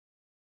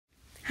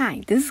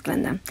Hi, this is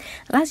Glenda.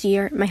 Last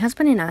year, my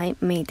husband and I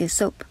made this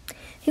soap.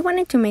 He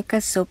wanted to make a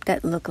soap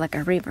that looked like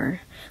a river,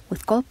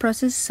 with cold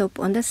processed soap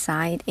on the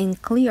side and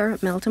clear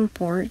melting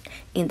pot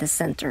in the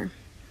center.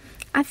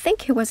 I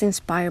think he was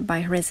inspired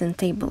by resin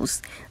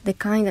tables, the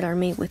kind that are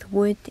made with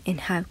wood and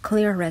have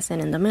clear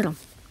resin in the middle.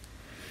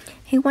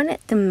 He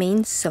wanted the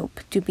main soap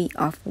to be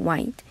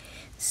off-white,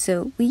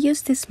 so we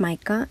used this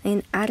mica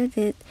and added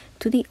it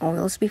to the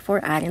oils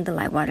before adding the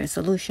light water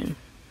solution.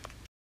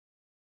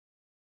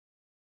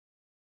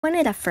 I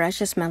wanted a fresh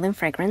smelling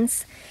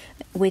fragrance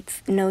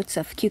with notes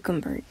of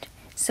cucumber,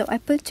 so I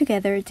put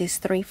together these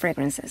three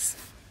fragrances.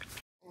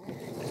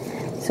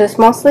 So it's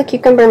mostly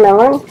cucumber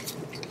melon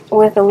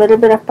with a little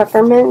bit of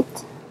peppermint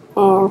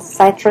and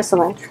citrus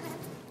cilantro.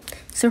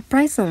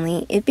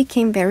 Surprisingly, it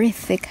became very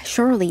thick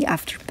shortly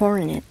after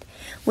pouring it,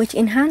 which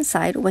in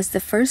hindsight was the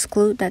first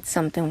clue that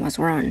something was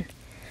wrong.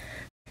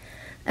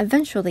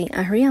 Eventually,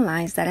 I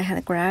realized that I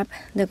had grabbed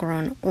the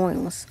wrong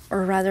oils,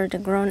 or rather the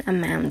wrong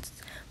amount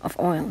of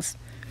oils.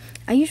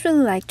 I usually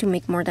like to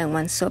make more than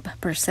one soap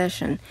per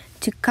session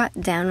to cut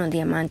down on the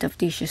amount of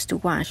dishes to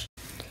wash.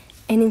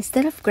 And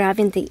instead of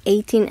grabbing the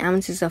 18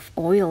 ounces of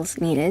oils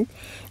needed,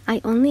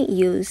 I only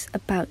used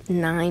about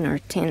 9 or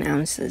 10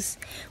 ounces,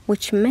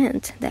 which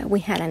meant that we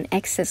had an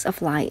excess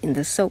of lye in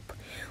the soap,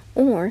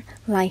 or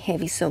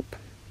lye-heavy soap.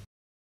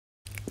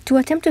 To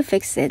attempt to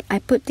fix it, I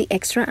put the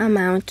extra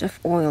amount of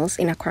oils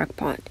in a crock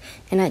pot,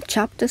 and I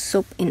chopped the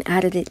soap and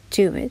added it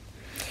to it.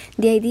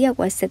 The idea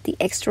was that the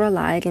extra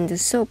lye in the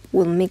soap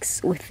will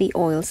mix with the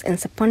oils and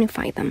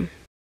saponify them.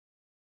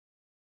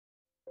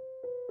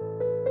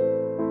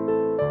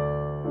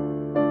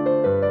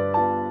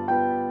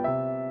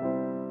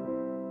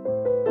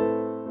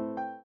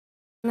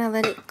 I'm gonna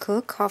let it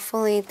cook.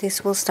 Hopefully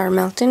this will start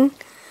melting.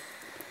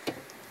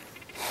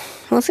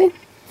 We'll see.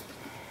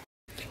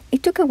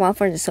 It took a while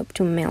for the soap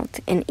to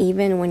melt, and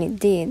even when it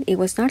did, it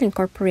was not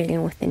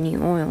incorporating with the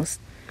new oils.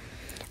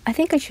 I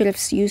think I should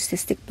have used a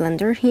stick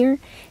blender here,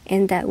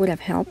 and that would have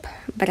helped,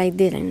 but I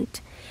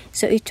didn't.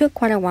 So it took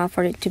quite a while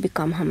for it to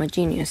become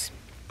homogeneous.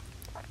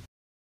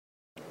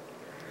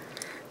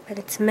 But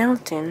it's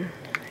melting.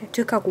 It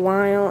took a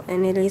while,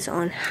 and it is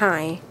on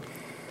high.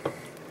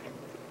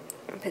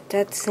 But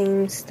that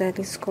seems that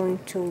it's going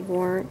to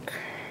work.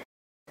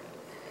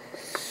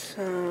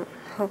 So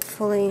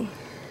hopefully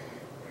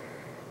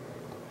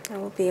I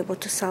will be able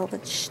to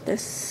salvage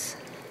this.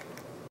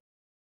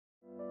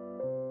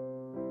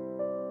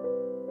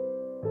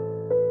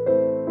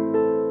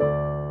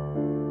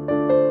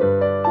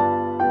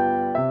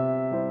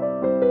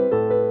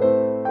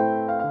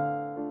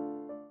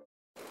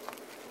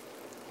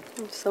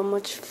 There's so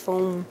much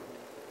foam.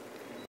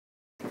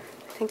 I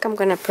think I'm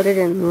gonna put it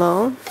in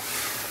low.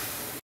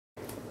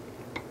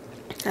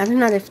 I don't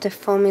know if the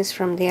foam is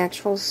from the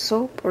actual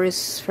soap or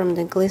is from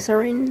the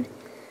glycerin.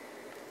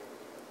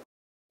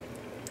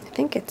 I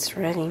think it's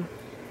ready.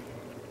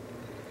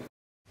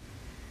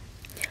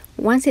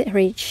 Once it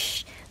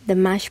reached the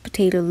mashed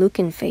potato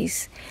looking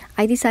phase,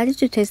 I decided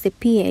to test the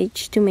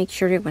pH to make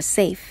sure it was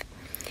safe.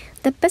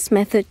 The best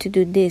method to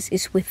do this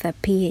is with a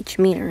pH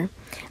meter,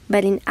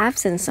 but in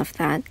absence of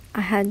that,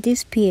 I had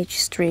these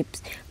pH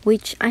strips,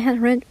 which I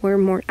had read were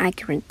more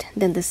accurate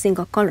than the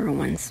single color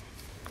ones.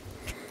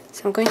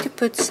 So I'm going to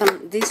put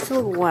some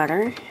distilled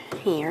water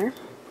here.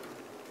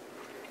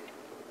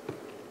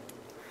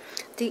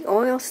 The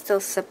oil's still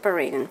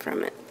separating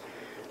from it,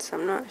 so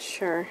I'm not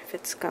sure if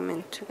it's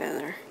coming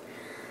together.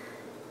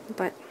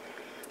 But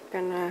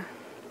I'm gonna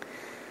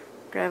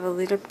grab a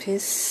little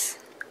piece.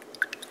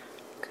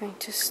 Going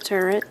to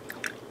stir it.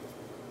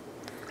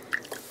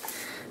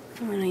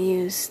 I'm gonna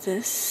use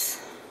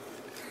this.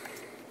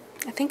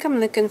 I think I'm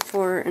looking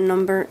for a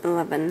number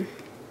 11,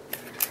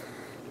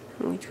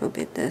 which will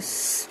be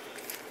this.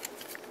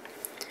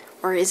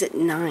 Or is it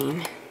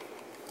 9? I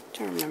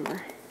don't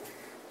remember.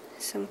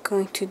 So I'm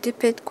going to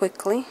dip it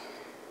quickly.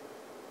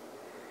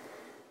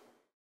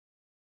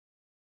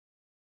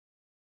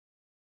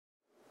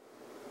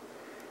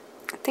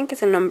 I think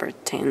it's a number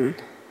 10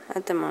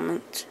 at the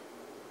moment.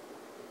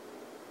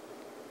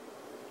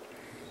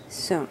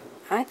 So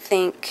I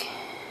think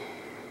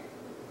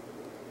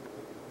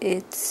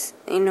it's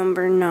a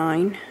number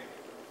 9,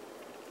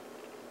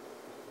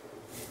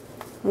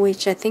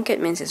 which I think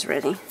it means it's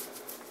ready.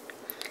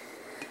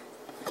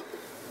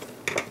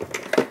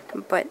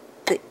 But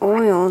the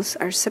oils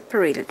are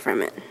separated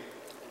from it,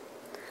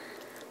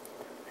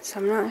 so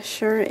I'm not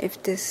sure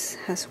if this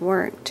has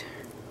worked.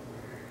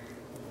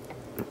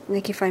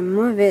 Like if I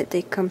move it,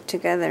 they come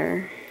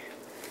together.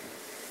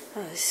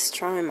 Oh, it's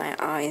strong in my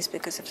eyes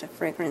because of the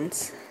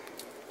fragrance.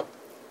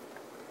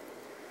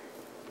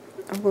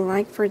 I would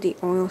like for the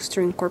oils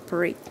to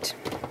incorporate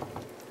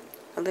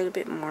a little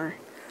bit more.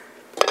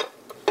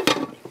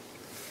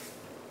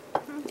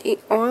 The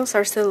oils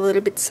are still a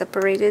little bit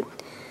separated.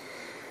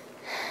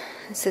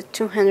 It's at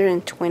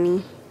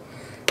 220.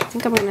 I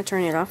think I'm going to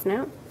turn it off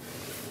now.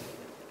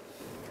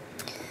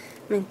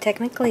 I mean,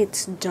 technically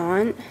it's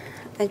done.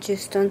 I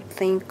just don't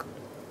think,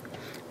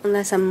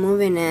 unless I'm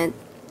moving it,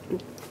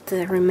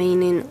 the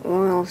remaining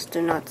oils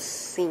do not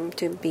seem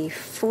to be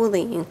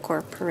fully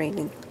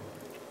incorporated.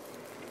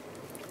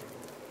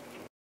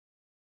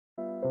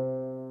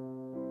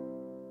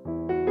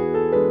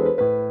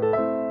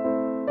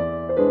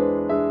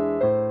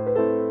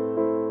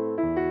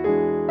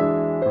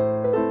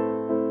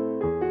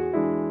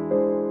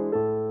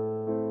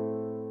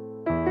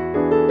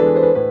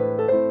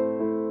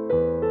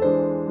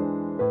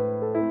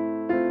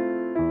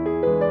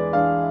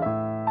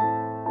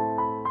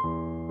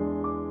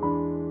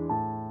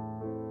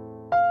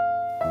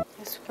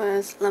 This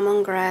was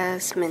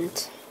lemongrass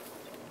mint.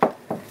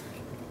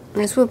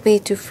 This will be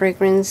to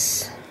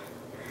fragrance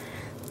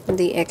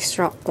the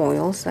extra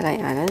oils that I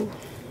added.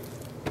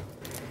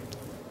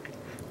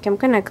 Okay, I'm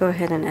gonna go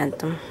ahead and add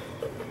them.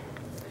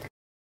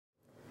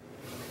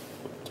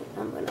 Okay,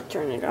 I'm gonna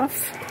turn it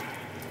off.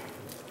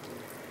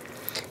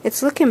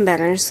 It's looking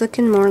better. It's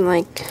looking more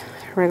like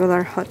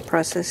regular hot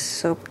process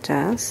soap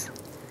does.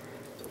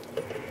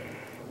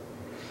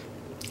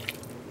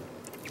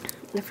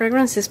 The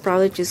fragrance is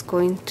probably just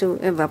going to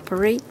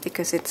evaporate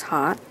because it's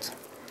hot.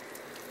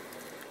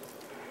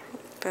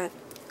 But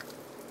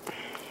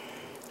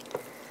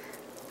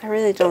I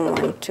really don't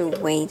want to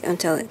wait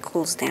until it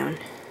cools down.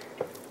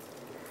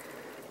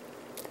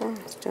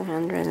 That's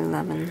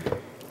 211.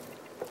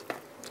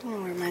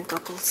 Oh, where are my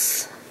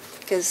goggles?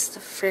 Because the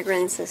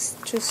fragrance is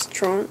too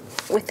strong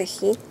with the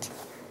heat.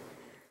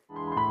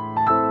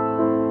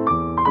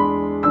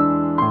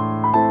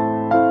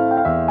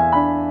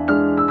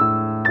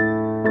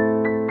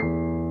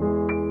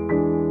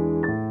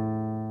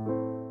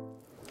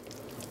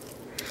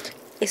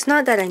 It's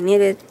not that I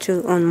needed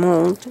to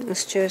unmold,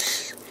 it's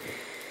just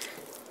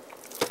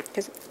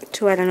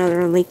to add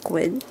another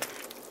liquid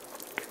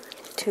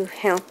to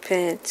help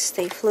it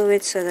stay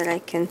fluid so that I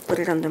can put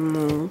it on the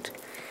mold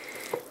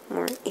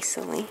more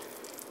easily.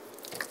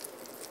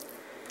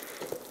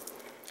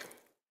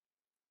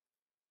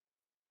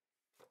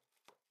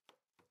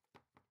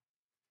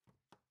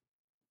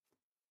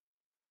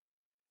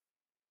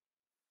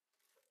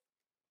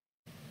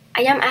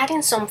 I am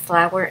adding some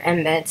flower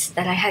embeds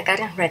that I had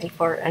gotten ready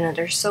for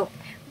another soap,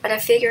 but I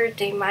figured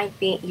they might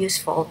be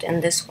useful in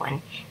this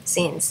one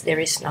since there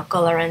is no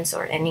colorants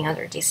or any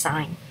other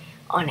design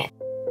on it.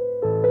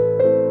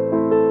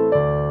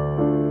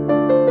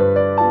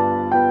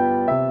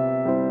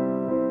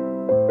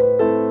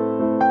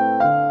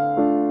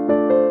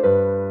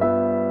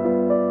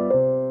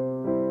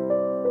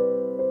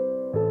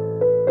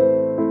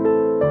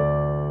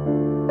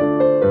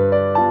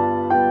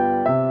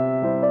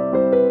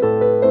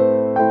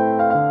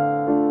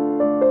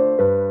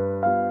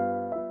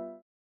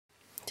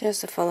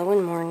 Just the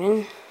following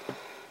morning,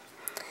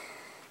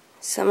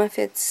 some of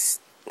it's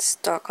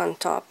stuck on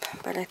top,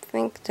 but I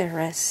think the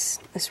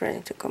rest is ready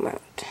to come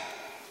out.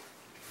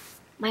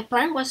 My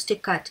plan was to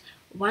cut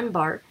one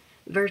bar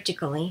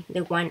vertically,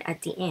 the one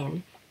at the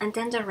end, and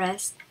then the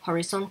rest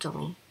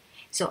horizontally.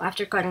 So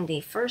after cutting the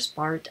first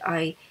part,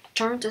 I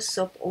turned the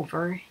soap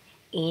over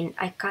and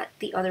I cut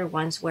the other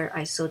ones where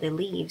I saw the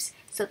leaves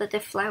so that the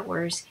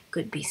flowers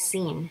could be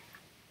seen.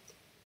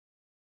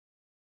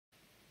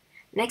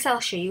 Next, I'll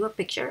show you a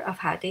picture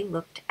of how they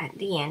looked at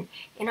the end,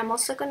 and I'm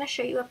also going to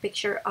show you a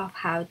picture of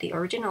how the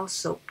original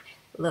soap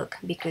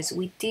looked because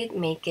we did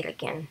make it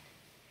again,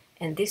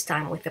 and this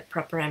time with the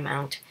proper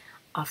amount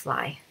of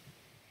lye.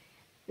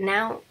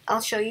 Now,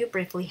 I'll show you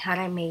briefly how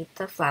I made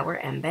the flower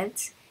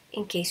embeds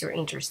in case you're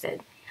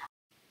interested.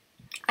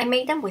 I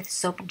made them with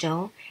soap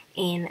dough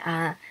and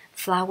a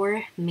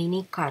flower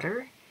mini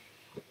cutter,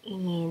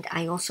 and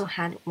I also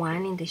had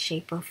one in the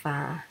shape of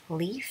a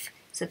leaf,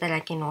 so that I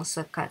can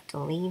also cut the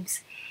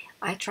leaves.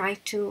 I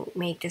tried to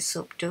make the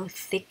soap dough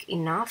thick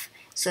enough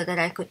so that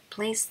I could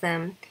place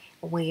them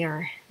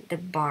where the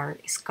bar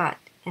is cut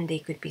and they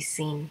could be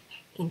seen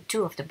in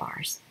two of the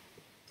bars.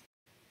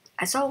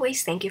 As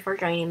always, thank you for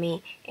joining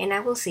me, and I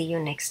will see you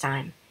next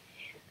time.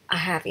 I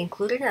have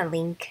included a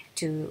link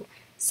to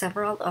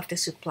several of the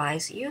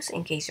supplies used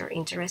in case you're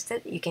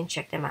interested. You can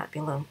check them out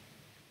below.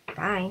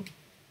 Bye!